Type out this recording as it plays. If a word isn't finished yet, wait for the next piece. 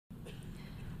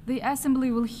The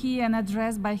Assembly will hear an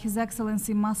address by His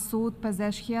Excellency Masoud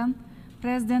Pezeshkiani,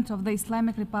 President of the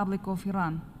Islamic Republic of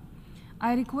Iran.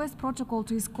 I request protocol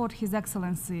to escort His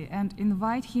Excellency and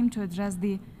invite him to address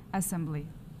the Assembly.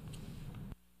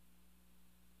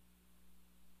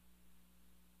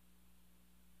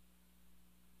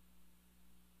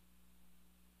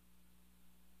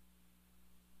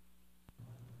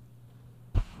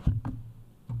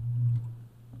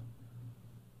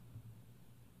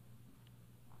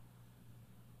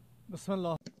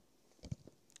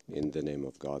 In the name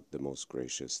of God, the most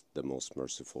gracious, the most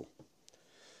merciful.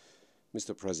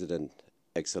 Mr. President,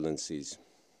 Excellencies,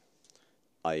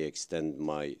 I extend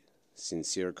my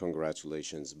sincere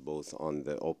congratulations both on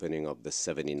the opening of the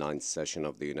 79th session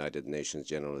of the United Nations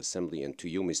General Assembly and to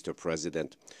you, Mr.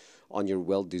 President, on your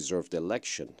well-deserved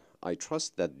election. I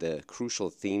trust that the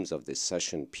crucial themes of this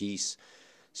session, peace,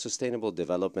 sustainable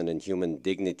development, and human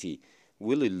dignity,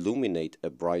 will illuminate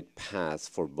a bright path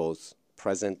for both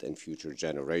present and future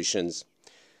generations.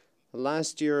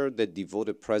 Last year, the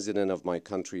devoted president of my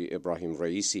country, Ibrahim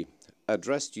Raisi,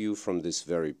 addressed you from this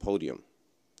very podium.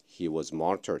 He was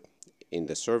martyred in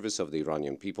the service of the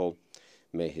Iranian people.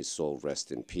 May his soul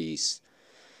rest in peace.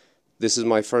 This is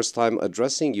my first time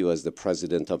addressing you as the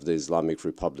President of the Islamic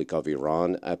Republic of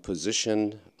Iran, a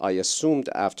position I assumed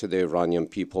after the Iranian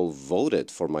people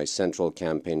voted for my central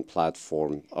campaign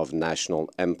platform of national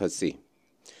empathy.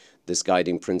 This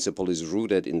guiding principle is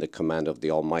rooted in the command of the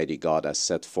Almighty God as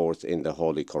set forth in the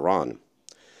Holy Quran.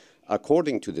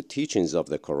 According to the teachings of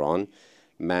the Quran,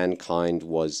 mankind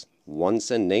was once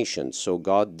a nation, so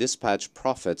God dispatched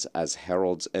prophets as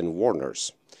heralds and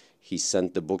warners. He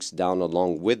sent the books down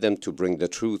along with them to bring the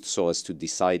truth so as to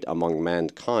decide among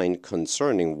mankind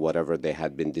concerning whatever they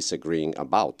had been disagreeing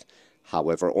about.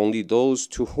 However, only those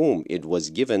to whom it was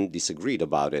given disagreed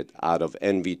about it out of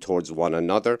envy towards one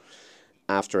another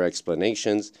after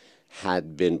explanations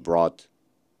had been brought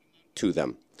to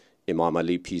them. Imam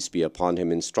Ali, peace be upon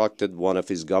him, instructed one of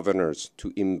his governors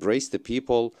to embrace the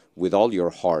people with all your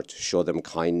heart, show them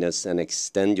kindness, and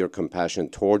extend your compassion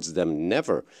towards them.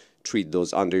 Never treat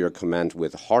those under your command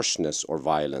with harshness or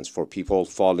violence, for people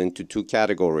fall into two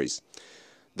categories.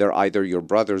 They're either your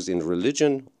brothers in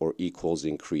religion or equals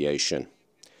in creation.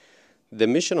 The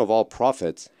mission of all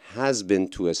prophets has been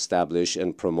to establish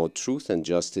and promote truth and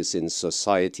justice in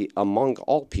society among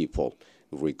all people,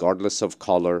 regardless of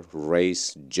color,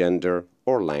 race, gender,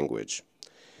 or language.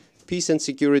 Peace and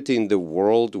security in the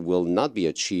world will not be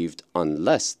achieved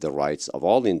unless the rights of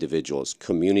all individuals,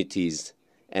 communities,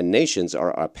 and nations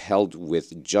are upheld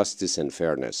with justice and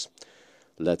fairness.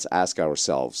 Let's ask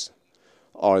ourselves,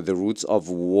 are the roots of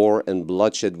war and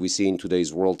bloodshed we see in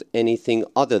today's world anything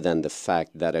other than the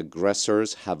fact that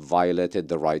aggressors have violated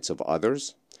the rights of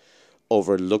others,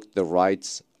 overlooked the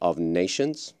rights of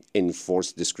nations,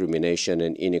 enforced discrimination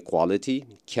and inequality,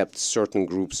 kept certain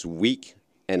groups weak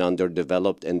and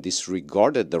underdeveloped, and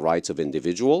disregarded the rights of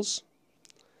individuals?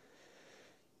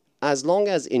 As long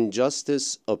as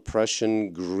injustice,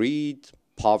 oppression, greed,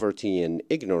 poverty, and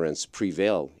ignorance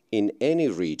prevail in any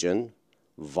region,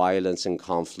 violence and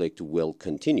conflict will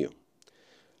continue.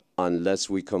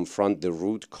 Unless we confront the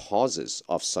root causes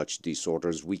of such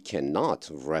disorders, we cannot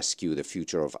rescue the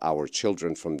future of our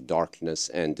children from darkness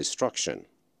and destruction.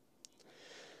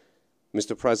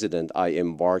 Mr. President, I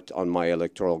embarked on my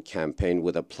electoral campaign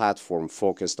with a platform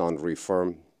focused on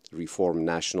reform,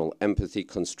 national empathy,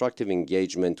 constructive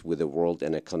engagement with the world,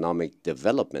 and economic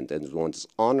development, and was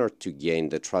honored to gain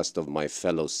the trust of my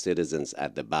fellow citizens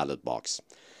at the ballot box.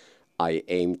 I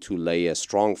aim to lay a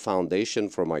strong foundation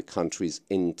for my country's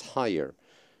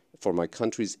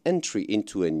entry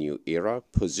into a new era,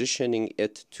 positioning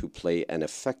it to play an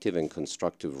effective and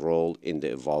constructive role in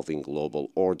the evolving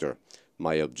global order.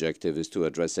 My objective is to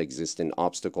address existing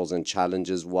obstacles and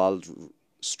challenges while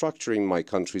structuring my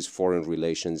country's foreign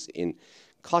relations in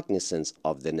cognizance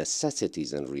of the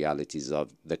necessities and realities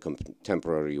of the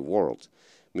contemporary world.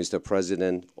 Mr.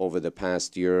 President, over the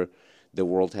past year, the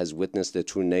world has witnessed the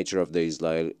true nature of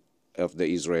the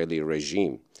Israeli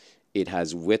regime. It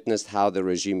has witnessed how the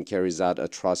regime carries out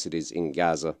atrocities in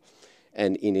Gaza,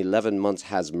 and in 11 months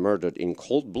has murdered in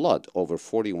cold blood over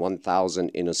 41,000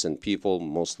 innocent people,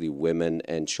 mostly women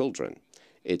and children.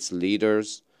 Its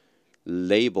leaders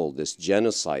label this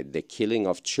genocide, the killing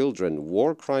of children,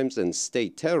 war crimes, and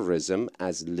state terrorism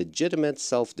as legitimate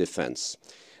self-defense.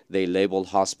 They label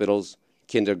hospitals,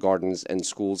 kindergartens, and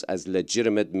schools as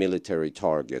legitimate military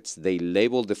targets. They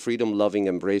label the freedom-loving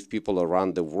and brave people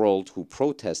around the world who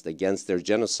protest against their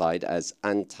genocide as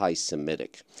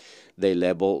anti-Semitic. They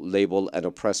label and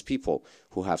oppress people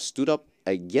who have stood up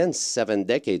against 7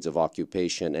 decades of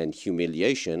occupation and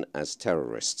humiliation as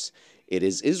terrorists. It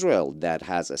is Israel that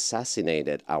has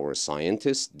assassinated our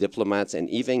scientists, diplomats, and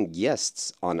even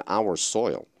guests on our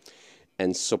soil,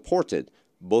 and supported,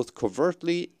 both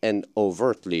covertly and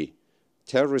overtly,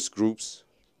 terrorist groups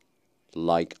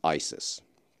like ISIS.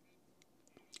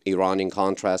 Iran, in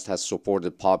contrast, has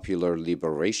supported popular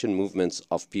liberation movements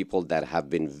of people that have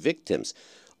been victims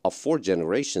of 4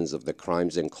 generations of the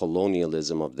crimes and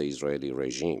colonialism of the Israeli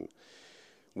regime.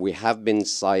 We have been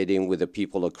siding with the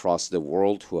people across the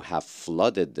world who have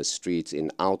flooded the streets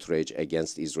in outrage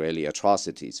against Israeli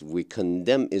atrocities. We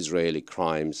condemn Israeli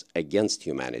crimes against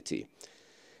humanity.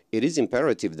 It is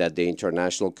imperative that the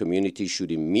international community should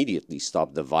immediately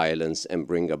stop the violence and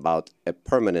bring about a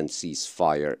permanent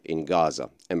ceasefire in Gaza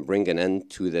and bring an end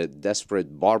to the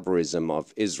desperate barbarism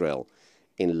of Israel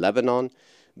in Lebanon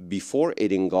before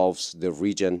it engulfs the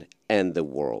region and the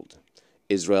world.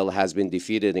 Israel has been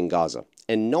defeated in Gaza,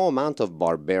 and no amount of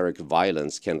barbaric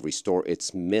violence can restore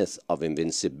its myth of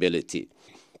invincibility.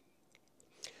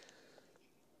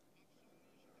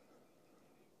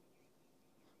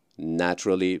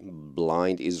 Naturally,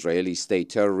 blind Israeli state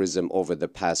terrorism over the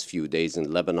past few days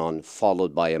in Lebanon,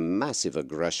 followed by a massive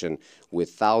aggression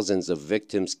with thousands of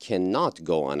victims, cannot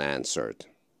go unanswered.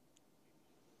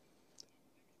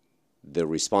 The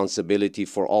responsibility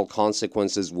for all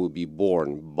consequences will be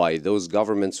borne by those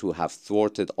governments who have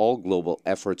thwarted all global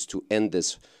efforts to end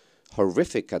this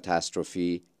horrific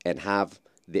catastrophe and have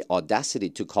the audacity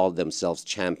to call themselves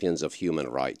champions of human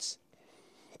rights.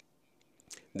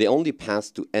 The only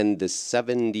path to end this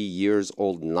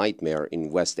 70-years-old nightmare in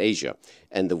West Asia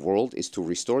and the world is to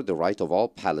restore the right of all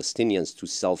Palestinians to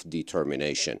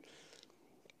self-determination.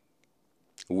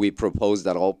 We propose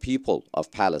that all people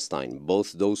of Palestine,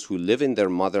 both those who live in their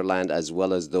motherland as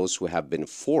well as those who have been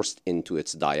forced into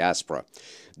its diaspora,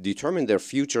 determine their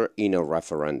future in a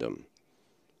referendum.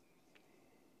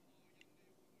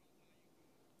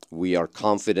 We are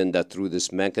confident that through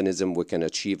this mechanism we can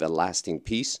achieve a lasting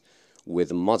peace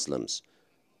with Muslims,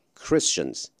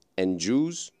 Christians, and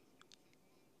Jews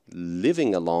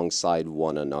living alongside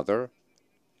one another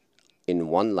in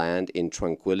one land in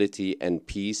tranquility and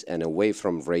peace and away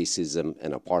from racism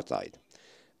and apartheid.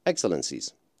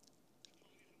 Excellencies,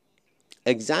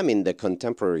 examine the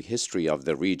contemporary history of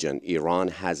the region. Iran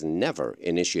has never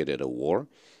initiated a war.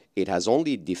 It has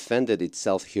only defended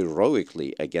itself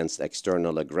heroically against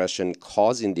external aggression,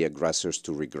 causing the aggressors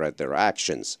to regret their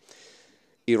actions.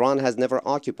 Iran has never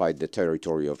occupied the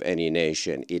territory of any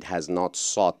nation. It has not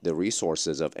sought the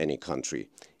resources of any country.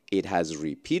 It has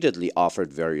repeatedly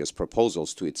offered various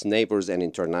proposals to its neighbors and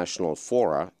international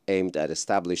fora aimed at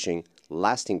establishing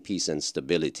lasting peace and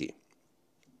stability.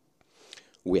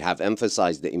 We have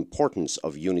emphasized the importance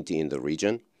of unity in the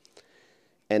region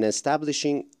and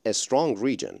establishing a strong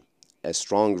region. A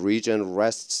strong region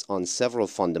rests on several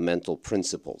fundamental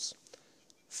principles.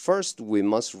 First, we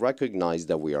must recognize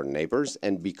that we are neighbors,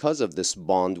 and because of this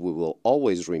bond, we will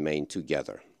always remain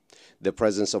together. The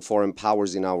presence of foreign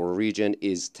powers in our region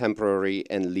is temporary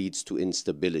and leads to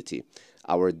instability.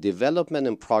 Our development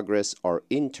and progress are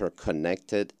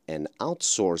interconnected, and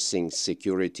outsourcing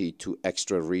security to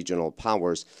extra-regional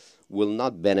powers will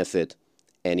not benefit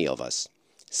any of us.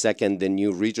 Second, the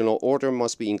new regional order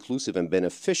must be inclusive and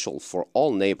beneficial for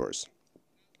all neighbors.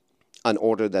 An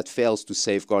order that fails to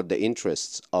safeguard the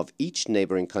interests of each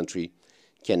neighboring country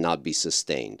cannot be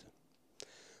sustained.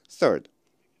 Third,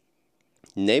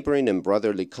 neighboring and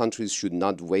brotherly countries should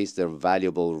not waste their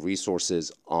valuable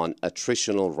resources on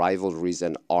attritional rivalries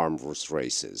and arms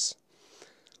races.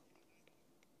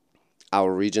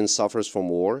 Our region suffers from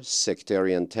war,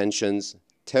 sectarian tensions,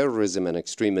 terrorism and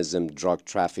extremism, drug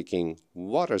trafficking,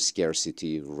 water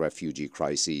scarcity, refugee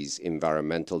crises,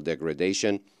 environmental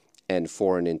degradation, and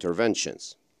foreign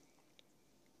interventions.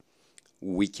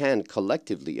 We can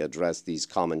collectively address these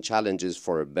common challenges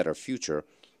for a better future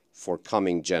for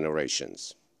coming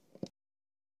generations.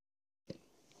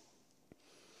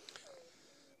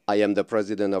 I am the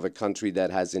president of a country that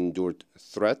has endured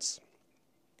threats,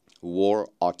 war,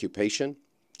 occupation,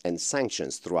 and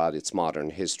sanctions throughout its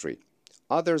modern history.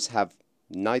 Others have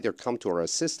neither come to our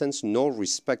assistance nor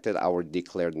respected our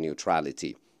declared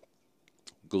neutrality.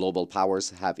 Global powers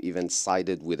have even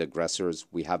sided with aggressors.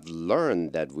 We have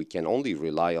learned that we can only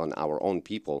rely on our own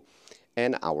people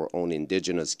and our own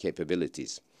indigenous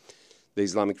capabilities. The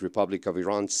Islamic Republic of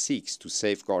Iran seeks to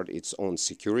safeguard its own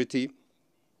security,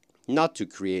 not to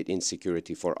create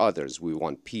insecurity for others. We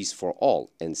want peace for all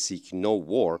and seek no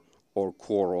war or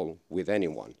quarrel with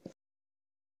anyone.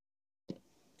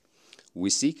 We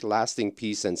seek lasting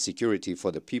peace and security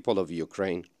for the people of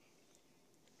Ukraine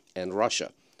and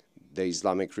Russia. The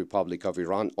Islamic Republic of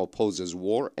Iran opposes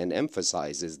war and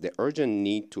emphasizes the urgent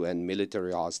need to end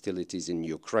military hostilities in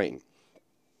Ukraine.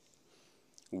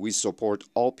 We support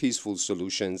all peaceful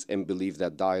solutions and believe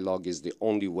that dialogue is the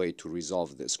only way to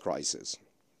resolve this crisis.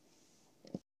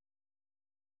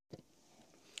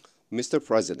 Mr.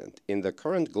 President, in the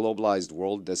current globalized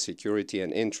world, the security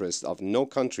and interests of no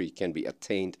country can be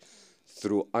attained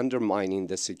through undermining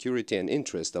the security and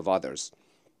interest of others.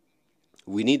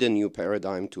 We need a new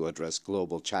paradigm to address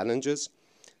global challenges.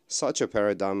 Such a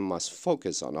paradigm must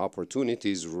focus on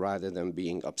opportunities rather than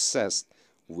being obsessed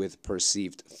with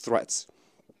perceived threats.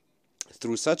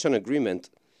 Through such an engagement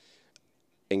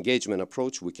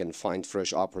approach, we can find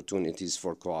fresh opportunities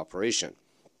for cooperation.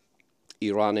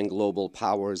 Iran and global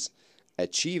powers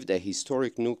achieved a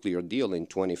historic nuclear deal in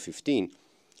 2015.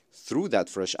 Through that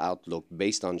fresh outlook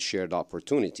based on shared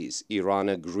opportunities, Iran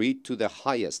agreed to the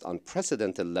highest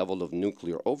unprecedented level of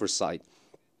nuclear oversight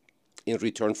in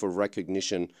return for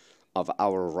recognition of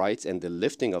our rights and the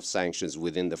lifting of sanctions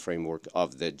within the framework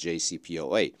of the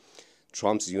JCPOA.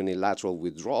 Trump's unilateral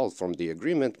withdrawal from the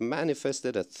agreement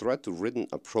manifested a threat-ridden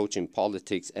approach in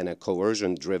politics and a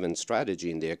coercion-driven strategy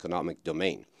in the economic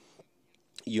domain.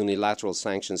 Unilateral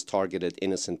sanctions targeted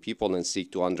innocent people and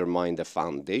seek to undermine the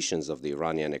foundations of the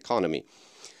Iranian economy.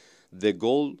 The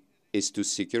goal is to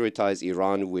securitize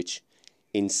Iran, which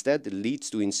instead leads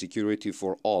to insecurity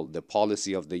for all. The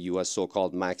policy of the U.S.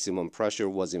 so-called maximum pressure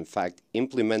was in fact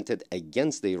implemented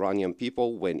against the Iranian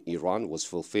people when Iran was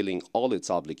fulfilling all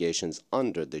its obligations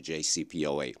under the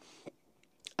JCPOA,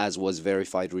 as was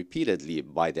verified repeatedly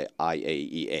by the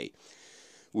IAEA.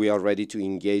 We are ready to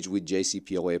engage with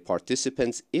JCPOA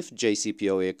participants if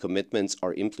JCPOA commitments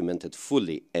are implemented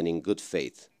fully and in good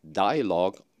faith.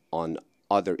 Dialogue on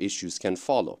other issues can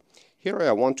follow. Here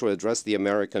I want to address the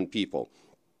American people.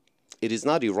 It is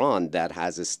not Iran that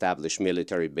has established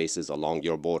military bases along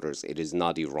your borders. It is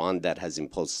not Iran that has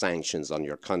imposed sanctions on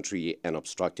your country and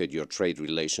obstructed your trade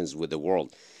relations with the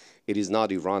world. It is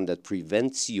not Iran that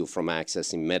prevents you from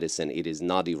accessing medicine. It is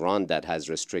not Iran that has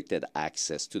restricted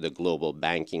access to the global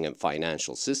banking and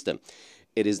financial system.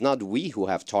 It is not we who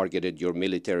have targeted your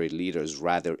military leaders.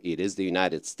 Rather, it is the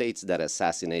United States that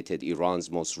assassinated Iran's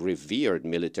most revered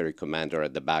military commander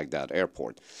at the Baghdad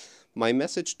airport. My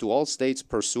message to all states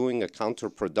pursuing a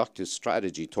counterproductive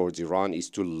strategy towards Iran is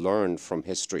to learn from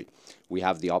history. We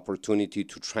have the opportunity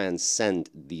to transcend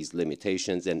these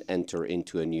limitations and enter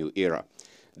into a new era.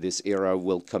 This era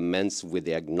will commence with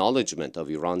the acknowledgement of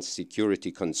Iran's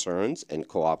security concerns and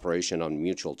cooperation on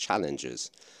mutual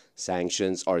challenges.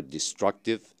 Sanctions are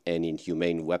destructive and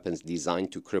inhumane weapons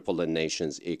designed to cripple a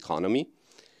nation's economy.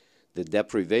 The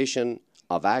deprivation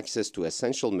of access to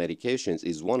essential medications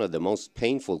is one of the most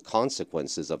painful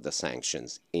consequences of the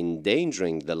sanctions,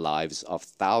 endangering the lives of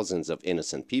thousands of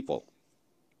innocent people.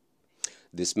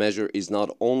 This measure is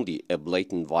not only a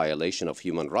blatant violation of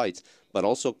human rights, but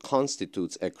also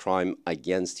constitutes a crime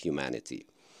against humanity.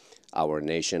 Our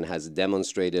nation has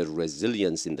demonstrated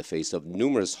resilience in the face of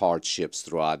numerous hardships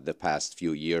throughout the past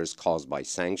few years caused by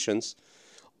sanctions.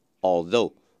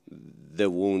 Although the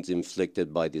wounds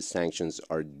inflicted by these sanctions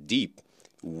are deep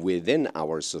within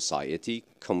our society,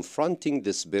 confronting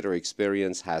this bitter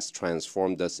experience has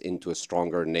transformed us into a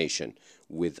stronger nation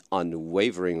with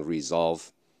unwavering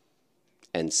resolve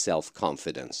and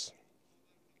self-confidence.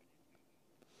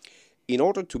 In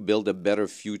order to build a better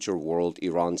future world,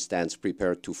 Iran stands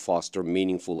prepared to foster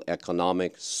meaningful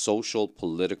economic, social,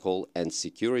 political, and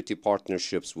security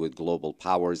partnerships with global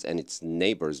powers and its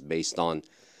neighbors based on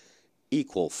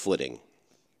equal footing.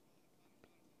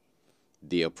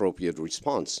 The appropriate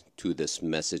response to this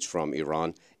message from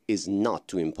Iran is not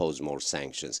to impose more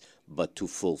sanctions, but to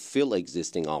fulfill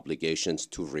existing obligations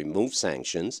to remove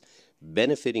sanctions,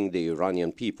 benefiting the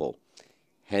Iranian people,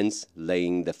 hence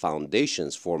laying the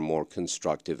foundations for more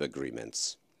constructive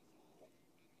agreements.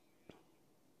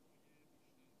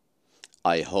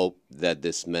 I hope that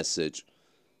this message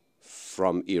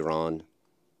from Iran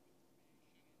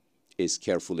is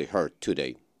carefully heard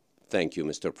today. Thank you,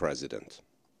 Mr. President.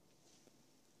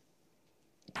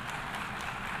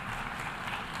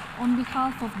 On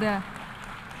behalf of the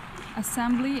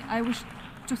Assembly, I wish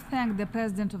to thank the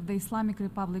President of the Islamic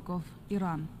Republic of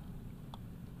Iran.